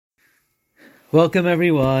Welcome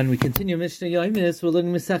everyone. We continue Mishnah Yomis. We're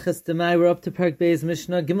learning Maseches Demai. We're up to Perek Beis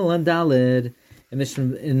Mishnah Gimel and Daled.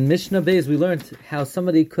 In Mishnah Beis, we learned how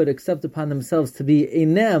somebody could accept upon themselves to be a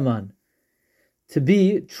ne'aman, to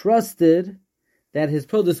be trusted that his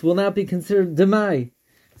produce will not be considered Demai.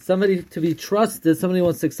 Somebody to be trusted. Somebody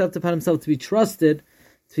wants to accept upon himself to be trusted,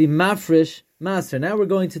 to be mafresh master. Now we're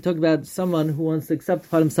going to talk about someone who wants to accept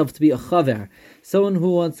upon himself to be a chaver, someone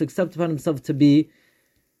who wants to accept upon himself to be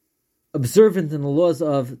observant in the laws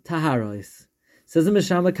of taharos. Says the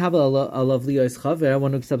Mishnah, alav liyos chaver,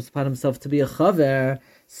 one who accepts upon himself to be a chaver,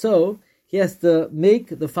 so he has to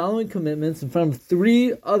make the following commitments in front of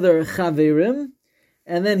 3 other chaverim,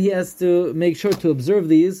 and then he has to make sure to observe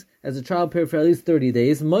these as a trial period for at least 30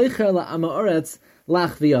 days. Moicher la'am ha'aretz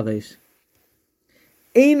lach v'yavesh.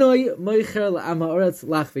 Einoi moicher la'am ha'aretz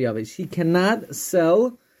lach v'yavesh. He cannot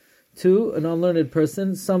sell to an unlearned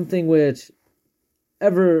person something which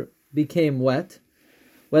ever became wet,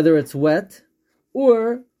 whether it's wet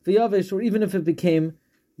or v'yavesh, or even if it became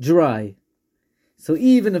dry. So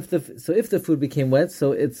even if the food became wet,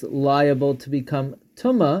 so it's liable to become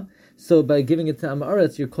tuma. So by giving it to am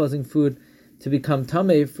ha'aretz, you're causing food to become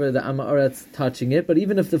tameh for the am ha'aretz touching it. But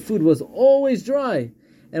even if the food was always dry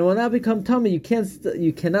and will not become tameh,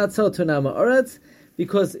 you cannot sell to an am ha'aretz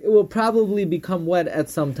because it will probably become wet at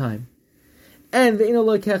some time. And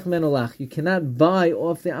you cannot buy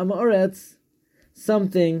off the am ha'aretz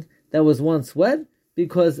something that was once wet,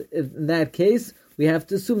 because in that case we have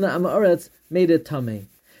to assume that am ha'aretz made it tameh.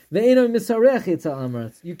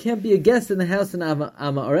 You can't be a guest in the house in am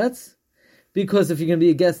ha'aretz, because if you're going to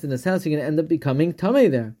be a guest in his house, you're going to end up becoming tameh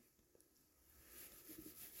there.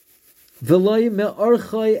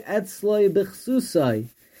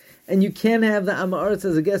 And you can't have the am ha'aretz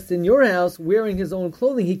as a guest in your house wearing his own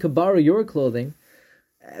clothing. He could borrow your clothing,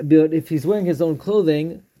 but if he's wearing his own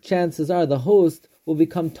clothing, chances are the host will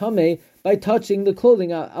become tameh by touching the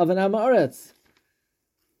clothing of an am ha'aretz.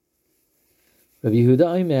 Rabbi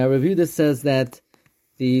Yehuda says that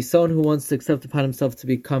someone who wants to accept upon himself to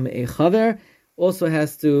become a chaver also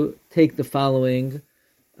has to take the following,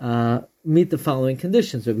 meet the following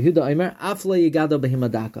conditions. Rabbi Yehuda Omer, afla yigado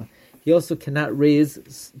behimadaka. He also cannot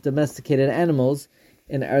raise domesticated animals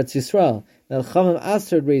in Eretz Yisrael. Now, Chachamim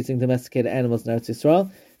asked raising domesticated animals in Eretz Yisrael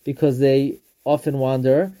because they often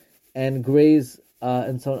wander and graze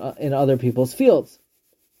in other people's fields.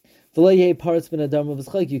 You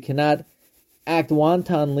cannot act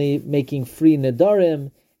wantonly, making free nedarim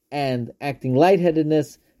and acting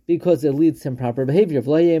lightheadedness, because it leads to improper behavior.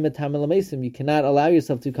 You cannot allow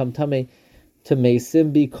yourself to come tameh to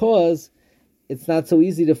mesim, because it's not so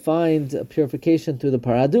easy to find purification through the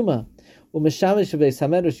paraduma.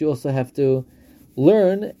 You also have to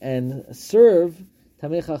learn and serve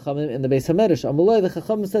Tamei Chachamim in the Beis HaMedrash. The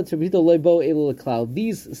Chachamim said to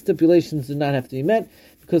these stipulations do not have to be met,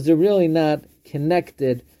 because they're really not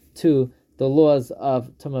connected to the laws of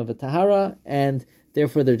Tumah v'Tahara, and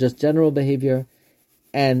therefore they're just general behavior,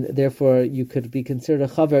 and therefore you could be considered a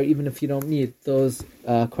chaver even if you don't meet those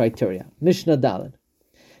criteria. Mishnah Daled.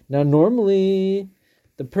 Now, normally,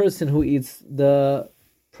 the person who eats the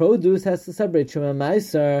produce has to separate Truma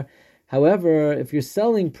Meiser. However, if you're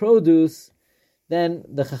selling produce, then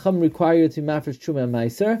the Chacham require you to mafresh Truma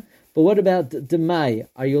Meiser. But what about Demai?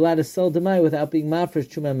 Are you allowed to sell Demai without being mafresh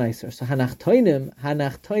Truma Meiser? So Hanach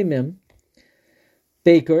Toimim,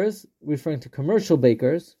 bakers, referring to commercial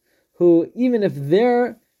bakers, who even if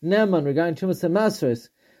they're Neman regarding Trumas and Masros,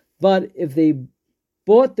 but if they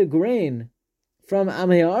bought the grain from am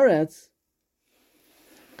ha'aretz,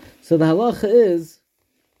 so the halacha is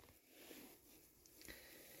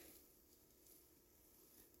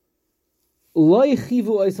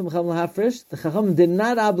the Chacham did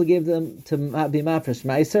not obligate them to be mafresh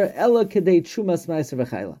meiser ela kedei trumas meiser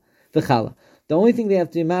v'chala. The only thing they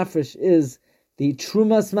have to be mafresh is the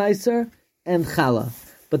trumas meiser and chala,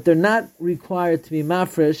 but they're not required to be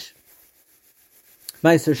mafresh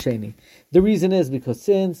meiser sheni. The reason is because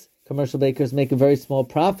since commercial bakers make a very small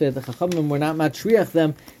profit, the Chachamim were not matriach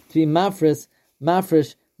them to be mafresh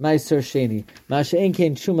meiser sheni. Masha'en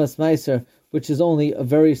kein trumas meiser, which is only a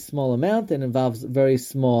very small amount and involves very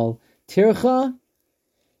small tircha,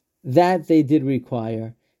 that they did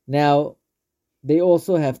require. Now, they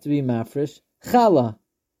also have to be mafresh chala.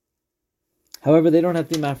 However, they don't have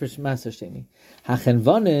to be mafresh meiser sheni.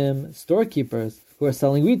 Hachenvanim, storekeepers who are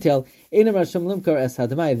selling retail, they're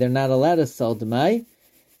not allowed to sell demai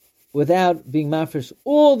without being mafresh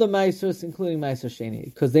all the meisers, including meiser sheni,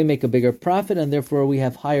 because they make a bigger profit, and therefore we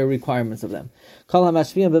have higher requirements of them. Kol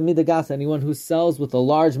hamashviyim b'midah gasa, anyone who sells with a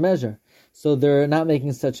large measure, so they're not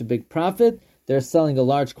making such a big profit, they're selling a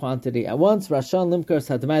large quantity at once. Rashan limkar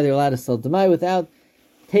sadamai, they're allowed to sell damai without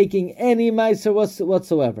taking any meiser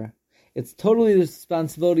whatsoever. It's totally the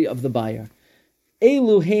responsibility of the buyer.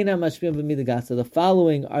 Elu heina mashmiim b'midagasa. The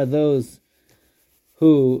following are those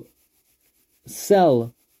who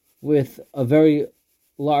sell with a very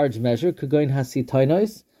large measure. Kagoin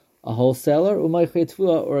hasitoinos, a wholesaler, umaychet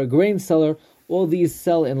tefua, or a grain seller. All these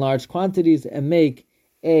sell in large quantities and make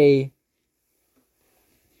and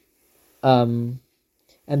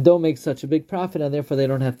don't make such a big profit, and therefore they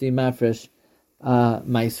don't have to be mafresh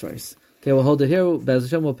maisros. Okay, we'll hold it here. Be'ez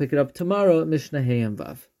Hashem, we'll pick it up tomorrow at Mishnah Hey and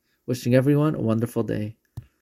Vav. Wishing everyone a wonderful day.